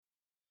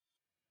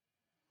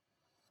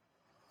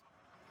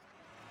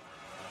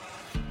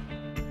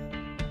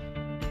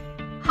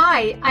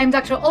Hi, I'm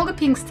Dr. Olga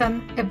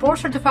Pinkston, a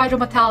board-certified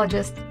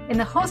rheumatologist and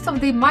the host of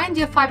the Mind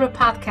Your Fibro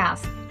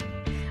podcast.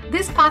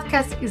 This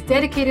podcast is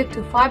dedicated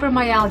to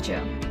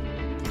fibromyalgia.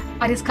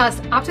 I discuss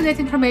up-to-date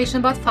information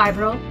about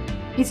fibro,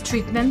 its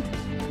treatment,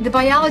 the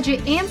biology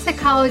and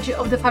psychology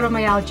of the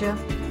fibromyalgia.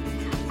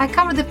 I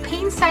cover the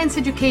pain science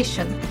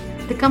education,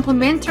 the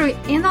complementary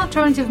and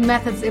alternative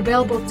methods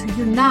available to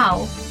you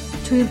now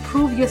to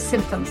improve your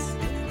symptoms.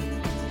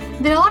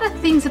 There are a lot of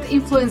things that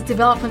influence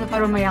development of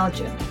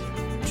fibromyalgia,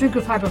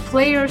 trigger fibro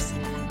flares,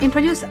 and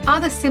produce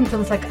other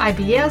symptoms like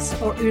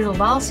IBS or irritable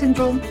bowel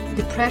syndrome,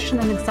 depression,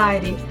 and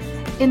anxiety,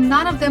 and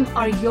none of them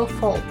are your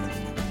fault.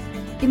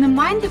 In the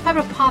Mind Your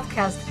Fibro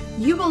podcast,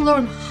 you will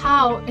learn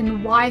how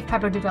and why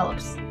fibro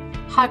develops,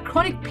 how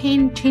chronic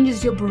pain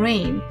changes your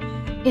brain,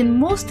 and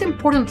most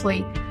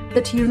importantly,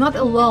 that you're not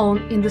alone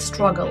in the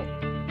struggle,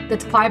 that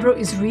fibro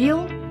is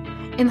real,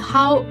 and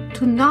how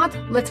to not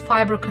let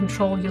fibro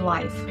control your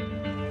life.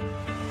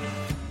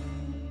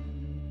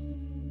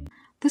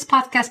 This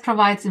podcast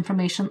provides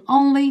information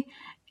only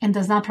and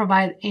does not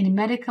provide any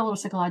medical or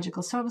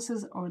psychological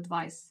services or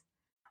advice.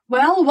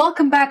 Well,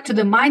 welcome back to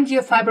the Mind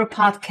Your Fibro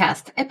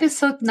podcast,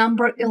 episode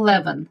number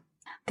 11.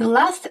 The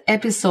last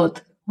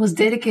episode was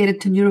dedicated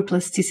to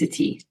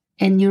neuroplasticity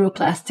and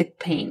neuroplastic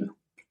pain.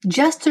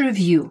 Just to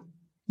review,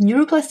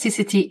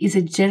 neuroplasticity is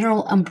a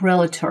general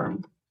umbrella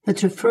term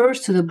that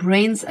refers to the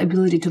brain's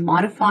ability to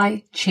modify,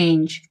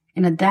 change,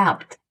 and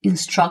adapt in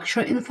structure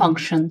and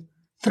function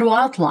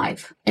throughout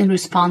life and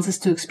responses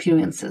to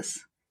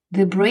experiences.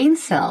 The brain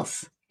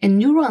cells and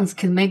neurons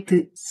can make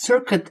the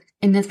circuit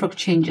and network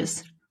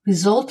changes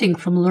resulting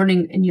from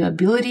learning a new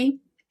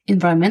ability,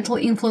 environmental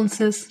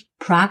influences,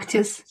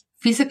 practice,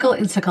 physical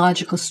and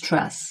psychological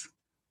stress.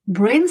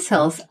 Brain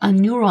cells are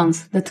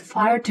neurons that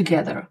fire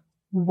together,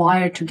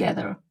 wire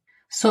together.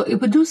 So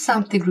if we do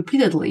something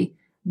repeatedly,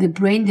 the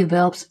brain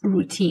develops a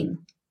routine,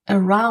 a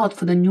route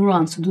for the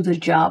neurons to do their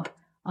job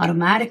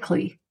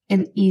automatically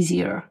and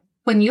easier.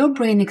 When your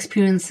brain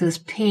experiences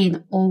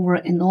pain over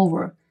and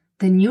over,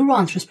 the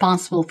neurons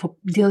responsible for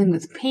dealing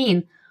with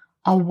pain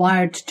are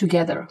wired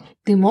together.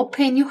 The more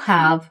pain you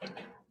have,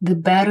 the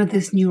better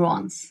these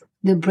neurons,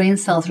 the brain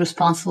cells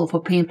responsible for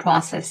pain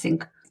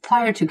processing,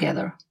 fire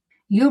together.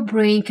 Your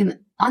brain can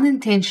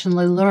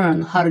unintentionally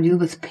learn how to deal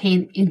with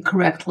pain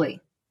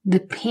incorrectly. The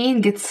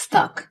pain gets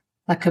stuck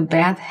like a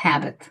bad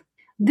habit.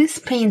 This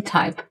pain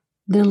type,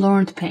 the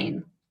learned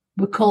pain,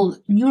 we call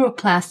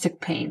neuroplastic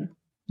pain.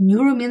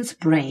 Neuro means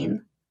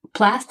brain.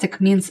 Plastic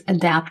means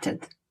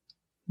adapted,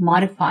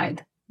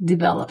 modified,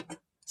 developed.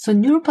 So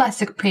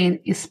neuroplastic pain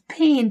is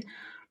pain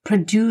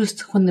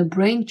produced when the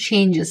brain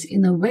changes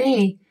in a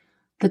way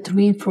that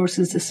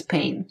reinforces this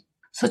pain.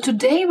 So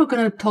today we're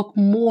going to talk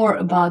more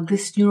about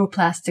this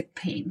neuroplastic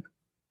pain.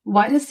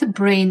 Why does the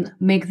brain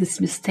make this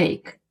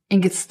mistake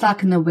and get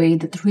stuck in a way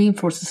that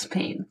reinforces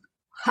pain?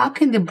 How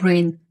can the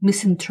brain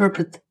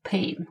misinterpret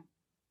pain?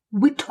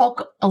 We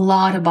talk a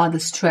lot about the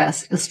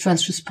stress and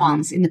stress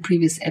response in the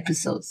previous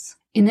episodes.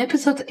 In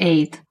episode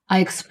 8, I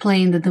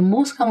explained that the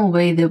most common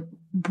way the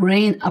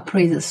brain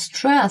appraises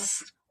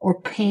stress or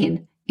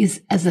pain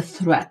is as a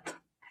threat.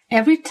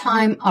 Every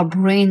time our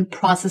brain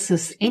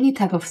processes any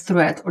type of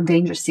threat or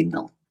danger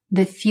signal,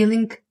 the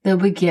feeling that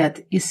we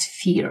get is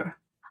fear.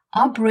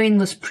 Our brain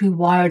was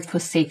pre-wired for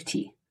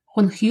safety.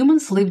 When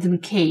humans lived in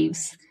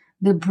caves,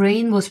 the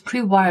brain was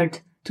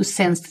pre-wired to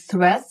sense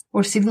threats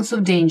or signals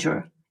of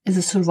danger as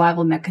a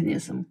survival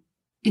mechanism.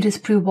 It is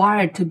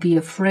pre-wired to be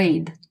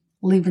afraid,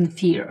 live in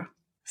fear.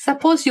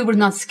 Suppose you were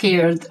not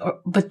scared,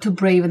 but too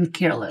brave and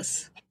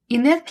careless.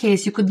 In that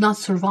case, you could not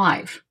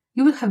survive.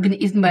 You would have been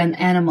eaten by an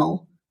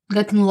animal,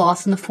 gotten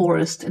lost in the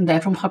forest and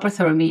died from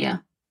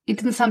hypothermia,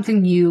 eaten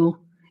something new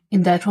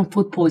and died from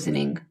food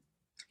poisoning.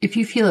 If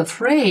you feel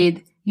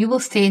afraid, you will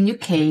stay in your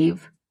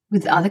cave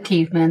with other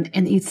cavemen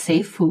and eat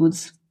safe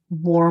foods,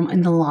 warm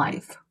and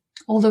alive.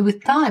 Although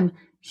with time,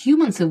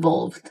 humans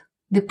evolved,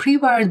 the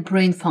pre-wired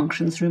brain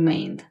functions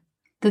remained.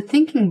 The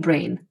thinking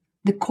brain,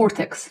 the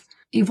cortex,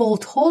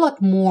 evolved a whole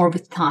lot more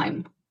with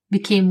time,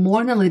 became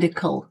more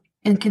analytical,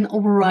 and can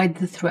override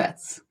the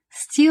threats.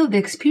 Still, the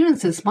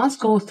experiences must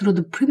go through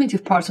the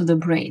primitive parts of the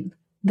brain,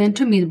 then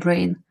to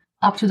midbrain,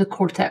 up to the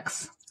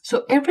cortex.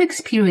 So every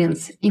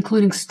experience,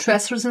 including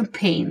stressors and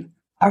pain,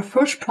 are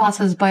first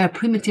processed by a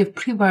primitive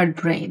pre-wired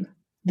brain,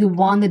 the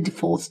one that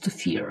defaults to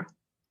fear.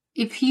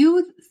 If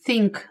you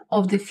think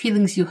of the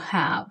feelings you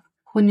have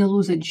when you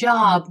lose a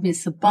job,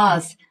 miss a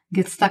bus,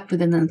 get stuck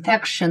with an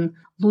infection,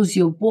 lose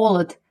your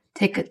wallet,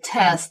 take a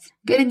test,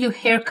 get a new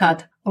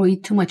haircut, or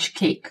eat too much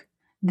cake,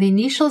 the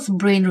initial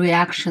brain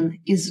reaction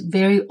is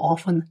very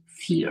often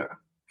fear.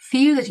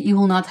 Fear that you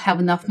will not have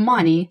enough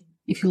money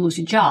if you lose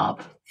your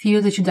job, fear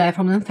that you die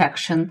from an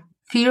infection,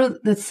 fear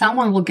that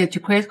someone will get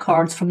your credit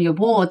cards from your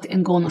wallet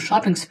and go on a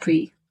shopping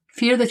spree,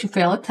 fear that you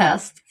fail a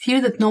test,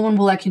 fear that no one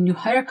will like your new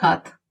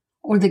haircut,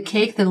 or the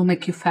cake that will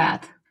make you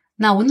fat.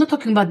 Now, we're not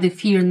talking about the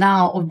fear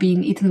now of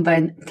being eaten by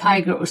a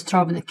tiger or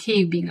starved in a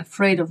cave, being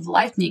afraid of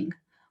lightning.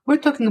 We're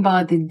talking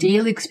about the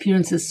daily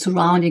experiences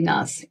surrounding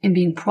us and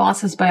being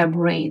processed by our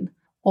brain,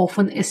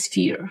 often as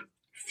fear.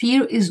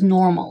 Fear is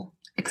normal,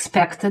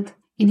 expected,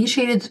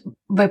 initiated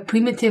by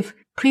primitive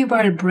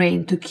pre-wired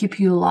brain to keep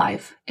you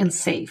alive and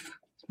safe.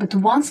 But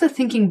once the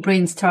thinking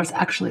brain starts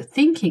actually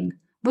thinking,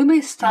 we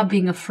may stop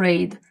being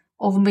afraid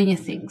of many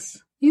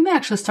things. You may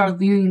actually start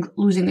viewing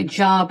losing a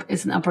job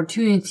as an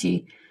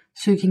opportunity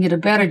so you can get a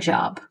better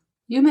job.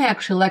 You may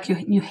actually like your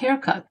new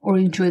haircut or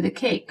enjoy the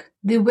cake.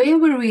 The way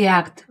we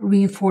react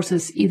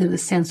reinforces either the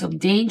sense of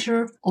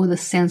danger or the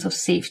sense of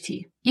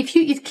safety. If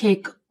you eat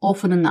cake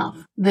often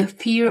enough, the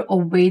fear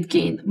of weight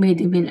gain may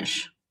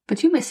diminish,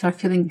 but you may start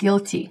feeling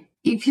guilty.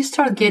 If you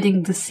start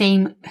getting the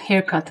same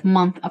haircut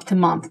month after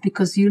month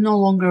because you no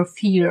longer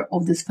fear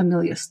of this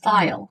familiar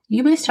style,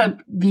 you may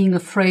start being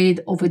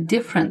afraid of a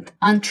different,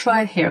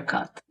 untried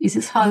haircut. Is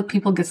this how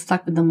people get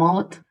stuck with the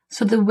mullet?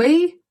 So the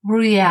way we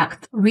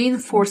react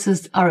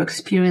reinforces our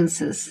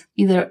experiences,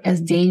 either as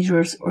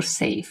dangerous or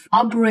safe.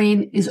 Our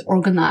brain is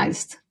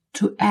organized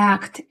to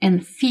act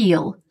and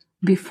feel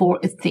before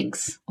it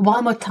thinks.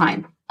 One more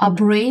time. Our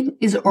brain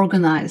is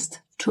organized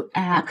to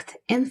act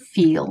and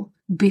feel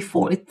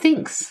before it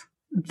thinks.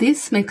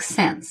 This makes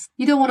sense.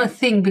 You don't want to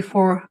think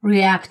before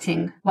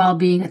reacting while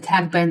being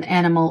attacked by an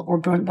animal or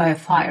burned by a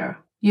fire.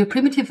 Your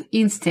primitive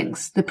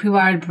instincts, the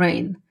pre-wired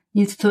brain,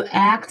 needs to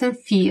act and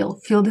feel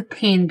the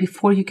pain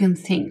before you can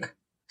think.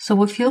 So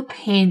we feel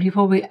pain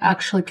before we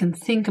actually can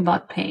think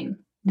about pain.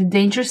 The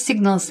danger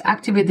signals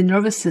activate the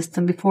nervous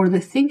system before the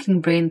thinking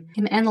brain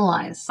can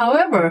analyze.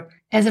 However,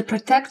 as a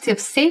protective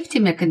safety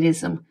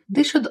mechanism,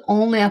 this should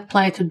only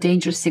apply to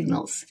danger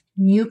signals,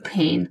 new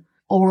pain,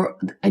 or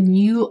a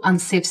new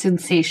unsafe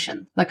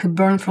sensation, like a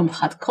burn from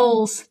hot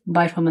coals,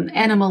 bite from an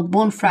animal,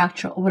 bone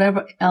fracture, or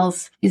whatever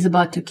else is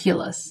about to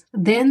kill us.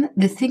 Then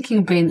the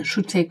thinking brain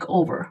should take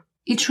over.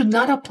 It should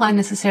not apply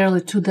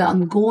necessarily to the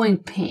ongoing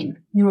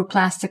pain,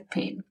 neuroplastic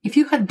pain. If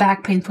you had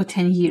back pain for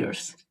 10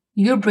 years,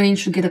 your brain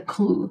should get a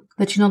clue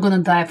that you're not going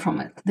to die from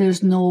it.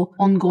 There's no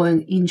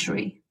ongoing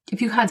injury.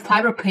 If you had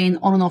fibro pain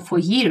on and off for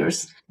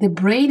years, the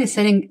brain is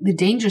sending the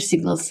danger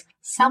signals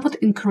somewhat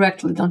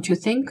incorrectly, don't you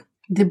think?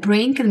 The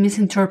brain can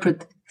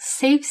misinterpret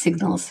safe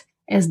signals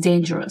as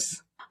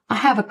dangerous. I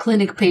have a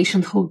clinic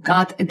patient who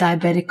got a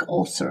diabetic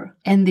ulcer,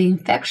 and the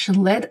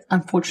infection led,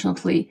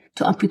 unfortunately,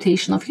 to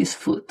amputation of his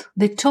foot.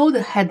 The toe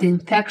that had the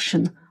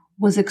infection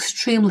was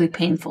extremely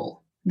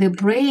painful. The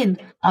brain,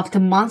 after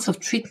months of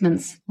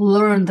treatments,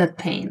 learned that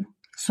pain.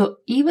 So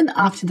even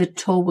after the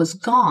toe was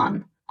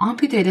gone,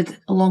 amputated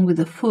along with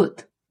the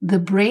foot, the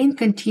brain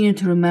continued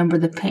to remember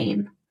the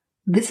pain.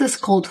 This is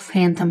called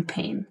phantom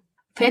pain.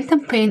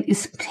 Phantom pain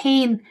is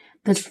pain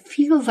that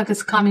feels like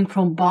it's coming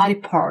from a body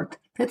part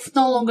that's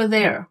no longer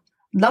there.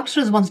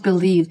 Doctors once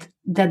believed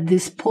that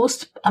this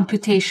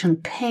post-amputation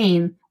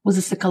pain was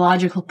a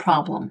psychological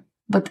problem,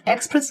 but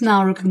experts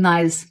now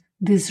recognize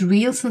these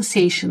real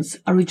sensations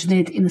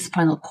originate in the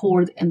spinal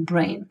cord and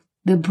brain.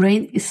 The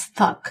brain is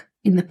stuck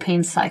in the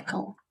pain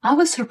cycle. I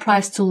was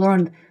surprised to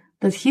learn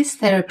that his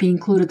therapy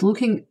included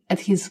looking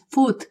at his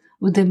foot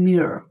with a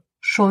mirror,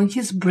 showing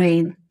his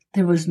brain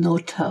there was no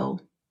toe.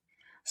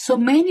 So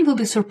many will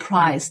be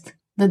surprised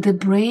that the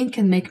brain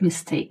can make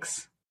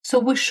mistakes. So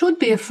we should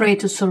be afraid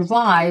to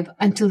survive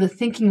until the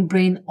thinking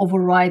brain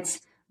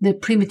overrides the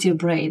primitive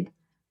brain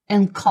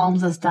and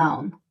calms us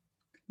down.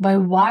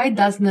 But why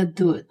doesn't it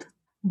do it?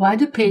 Why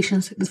do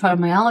patients with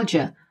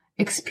fibromyalgia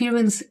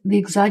experience the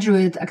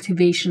exaggerated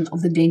activation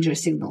of the danger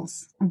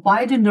signals?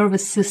 Why do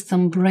nervous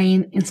system,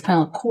 brain, and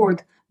spinal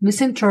cord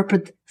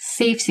misinterpret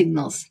safe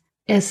signals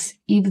as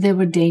if they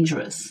were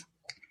dangerous?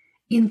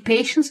 In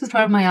patients with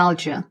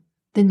fibromyalgia,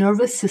 the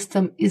nervous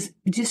system is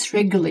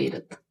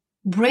dysregulated.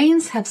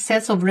 Brains have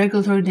sets of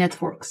regulatory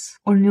networks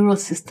or neural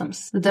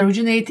systems that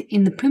originate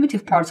in the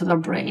primitive parts of our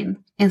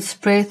brain and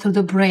spread through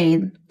the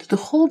brain to the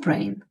whole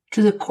brain,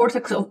 to the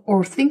cortex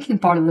or thinking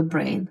part of the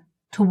brain,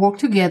 to work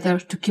together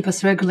to keep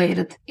us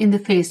regulated in the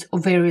face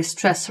of various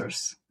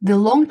stressors. The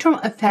long-term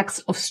effects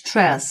of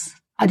stress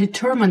are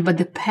determined by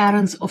the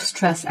patterns of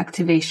stress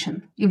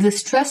activation. If the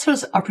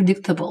stressors are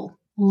predictable,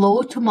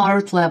 low to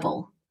moderate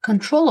level,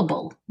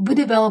 controllable, we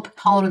develop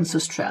tolerance to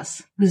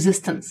stress,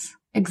 resistance.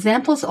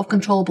 Examples of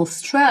controllable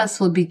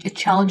stress will be a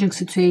challenging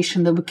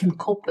situation that we can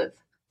cope with.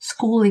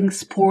 Schooling,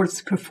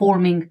 sports,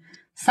 performing,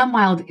 some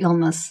mild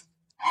illness,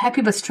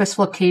 happy but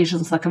stressful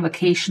occasions like a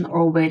vacation or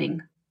a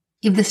wedding.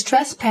 If the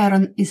stress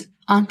pattern is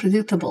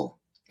unpredictable,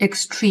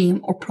 extreme,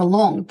 or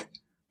prolonged,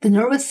 the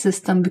nervous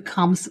system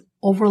becomes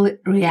overly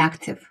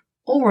reactive,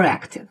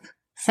 overactive,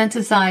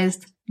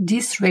 sensitized,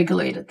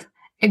 dysregulated.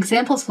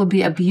 Examples will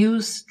be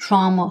abuse,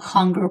 trauma,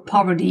 hunger,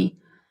 poverty,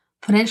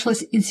 financial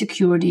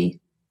insecurity,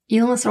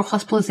 illness or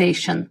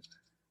hospitalization,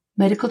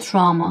 medical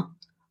trauma,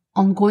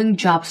 ongoing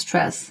job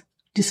stress,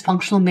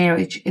 dysfunctional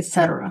marriage,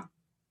 etc.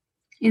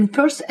 In the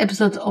first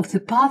episode of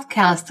the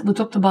podcast, we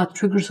talked about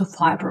triggers of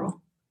fibro.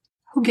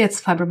 Who gets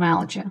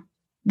fibromyalgia?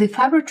 The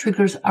fibro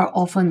triggers are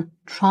often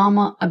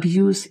trauma,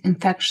 abuse,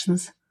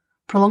 infections,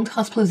 prolonged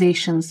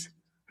hospitalizations,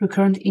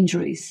 recurrent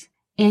injuries,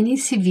 any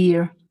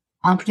severe,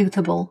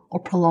 unpredictable, or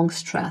prolonged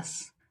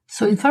stress.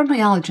 So in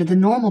fibromyalgia, the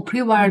normal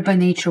pre-wired by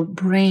nature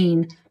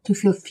brain to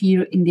feel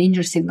fear and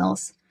danger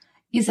signals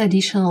is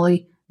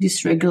additionally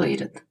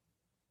dysregulated.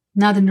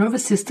 Now the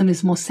nervous system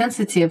is more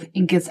sensitive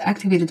and gets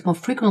activated more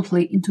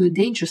frequently into a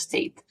danger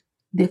state,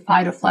 the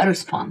fight or flight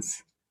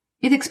response.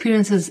 It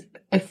experiences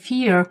a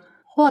fear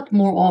a lot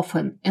more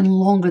often and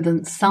longer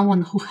than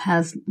someone who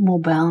has more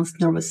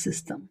balanced nervous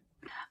system.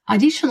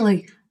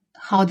 Additionally,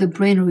 how the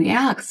brain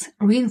reacts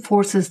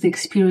reinforces the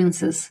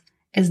experiences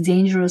as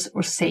dangerous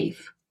or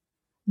safe.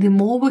 The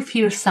more we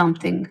fear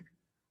something,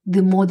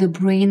 the more the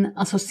brain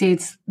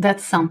associates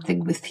that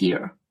something with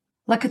fear.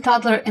 Like a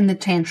toddler and the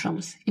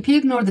tantrums. If you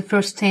ignore the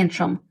first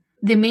tantrum,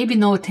 there may be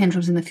no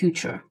tantrums in the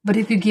future. But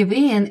if you give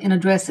in and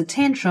address the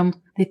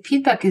tantrum, the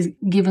feedback is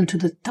given to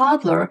the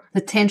toddler,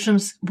 the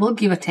tantrums will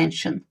give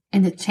attention,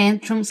 and the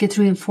tantrums get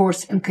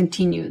reinforced and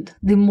continued.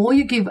 The more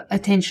you give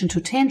attention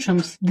to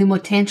tantrums, the more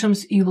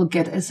tantrums you will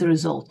get as a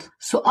result.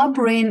 So our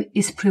brain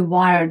is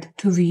pre-wired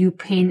to view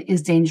pain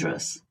as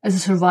dangerous, as a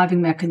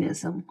surviving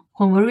mechanism.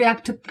 When we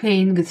react to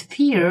pain with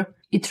fear,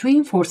 it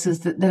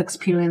reinforces that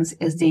experience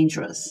as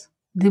dangerous.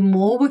 The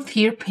more we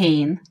fear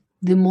pain,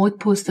 the more it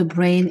puts the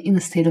brain in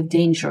a state of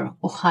danger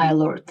or high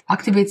alert,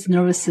 activates the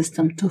nervous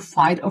system to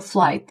fight or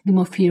flight. The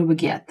more fear we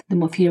get, the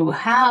more fear we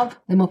have,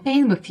 the more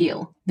pain we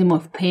feel. The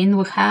more pain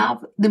we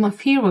have, the more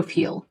fear we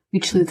feel,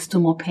 which leads to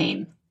more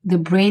pain. The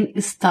brain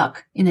is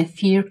stuck in a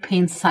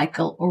fear-pain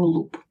cycle or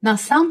loop. Now,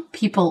 some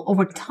people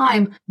over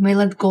time may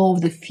let go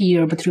of the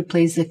fear but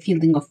replace the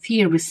feeling of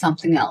fear with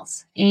something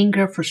else: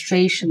 anger,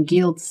 frustration,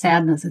 guilt,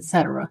 sadness,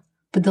 etc.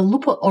 But the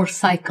loop or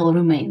cycle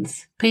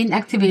remains. Pain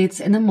activates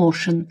an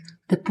emotion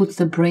that puts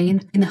the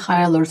brain in a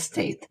high alert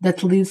state,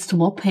 that leads to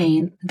more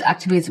pain, that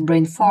activates the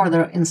brain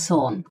further, and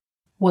so on.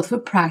 What we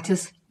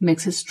practice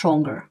makes it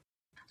stronger.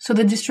 So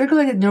the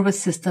dysregulated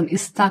nervous system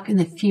is stuck in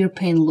a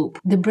fear-pain loop.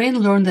 The brain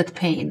learned that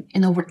pain,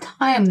 and over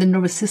time the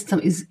nervous system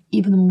is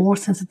even more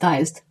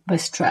sensitized by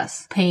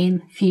stress,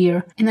 pain,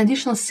 fear, and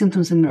additional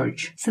symptoms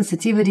emerge: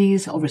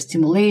 sensitivities,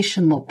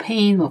 overstimulation, more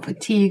pain, more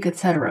fatigue,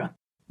 etc.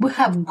 We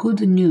have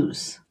good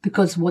news,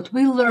 because what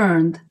we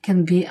learned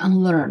can be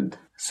unlearned.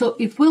 So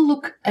if we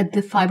look at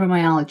the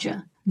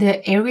fibromyalgia, there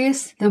are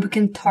areas that we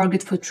can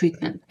target for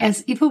treatment,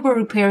 as if we were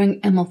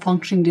repairing a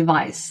malfunctioning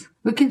device.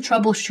 We can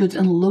troubleshoot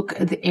and look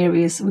at the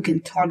areas we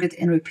can target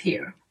and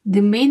repair.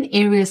 The main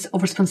areas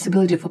of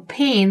responsibility for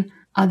pain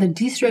are the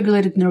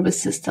dysregulated nervous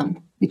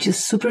system, which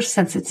is super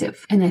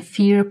sensitive, and a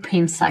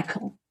fear-pain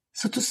cycle.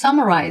 So to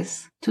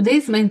summarize,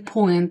 today's main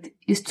point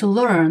is to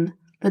learn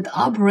that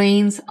our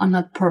brains are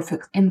not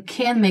perfect and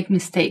can make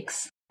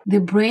mistakes. The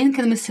brain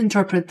can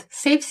misinterpret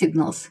safe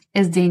signals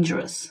as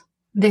dangerous.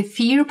 The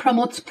fear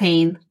promotes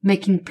pain,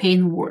 making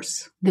pain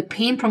worse. The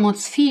pain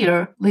promotes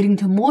fear, leading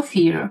to more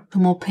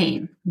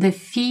pain. The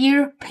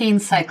fear-pain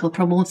cycle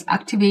promotes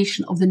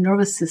activation of the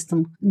nervous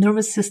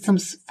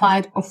system's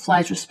fight or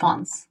flight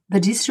response. The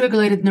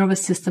dysregulated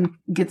nervous system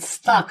gets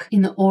stuck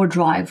in the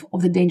overdrive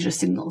of the danger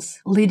signals,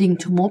 leading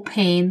to more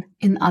pain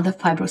and other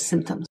fibrous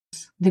symptoms.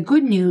 The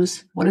good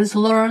news: what is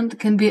learned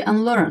can be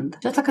unlearned,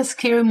 just like a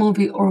scary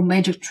movie or a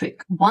magic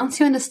trick. Once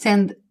you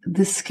understand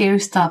this scary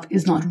stuff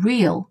is not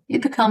real,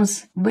 it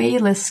becomes way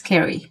less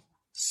scary.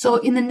 So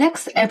in the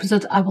next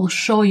episode, I will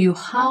show you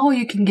how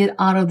you can get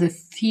out of the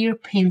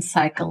fear-pain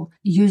cycle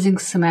using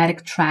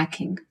somatic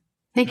tracking.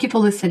 Thank you for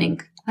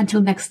listening.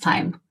 Until next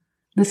time,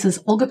 this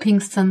is Olga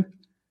Pinkston,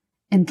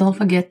 and don't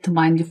forget to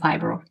mind your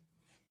fibro.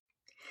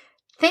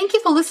 Thank you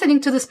for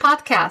listening to this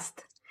podcast.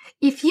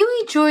 If you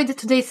enjoyed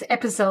today's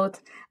episode,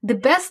 the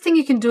best thing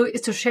you can do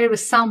is to share with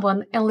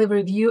someone and leave a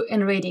review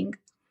and rating.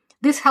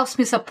 This helps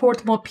me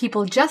support more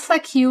people just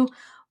like you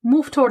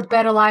move toward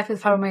better life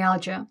with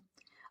fibromyalgia.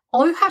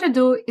 All you have to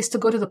do is to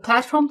go to the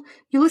platform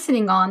you're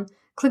listening on,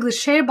 click the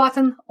share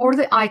button or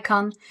the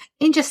icon,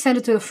 and just send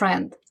it to a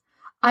friend.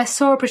 I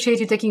so appreciate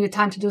you taking your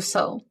time to do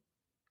so.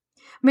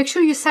 Make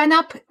sure you sign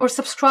up or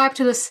subscribe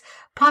to this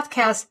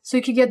podcast so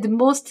you can get the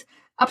most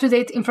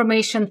up-to-date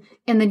information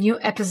in the new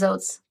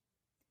episodes.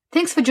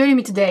 Thanks for joining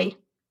me today,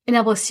 and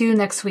I will see you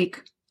next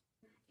week.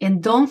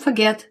 And don't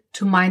forget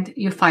to mind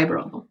your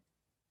fibro.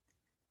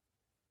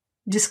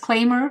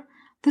 Disclaimer: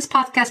 this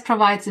podcast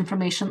provides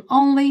information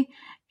only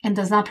and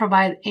does not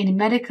provide any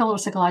medical or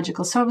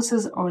psychological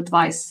services or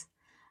advice.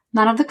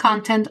 None of the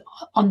content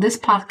on this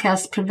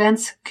podcast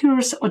prevents,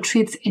 cures, or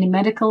treats any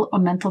medical or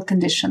mental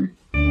condition.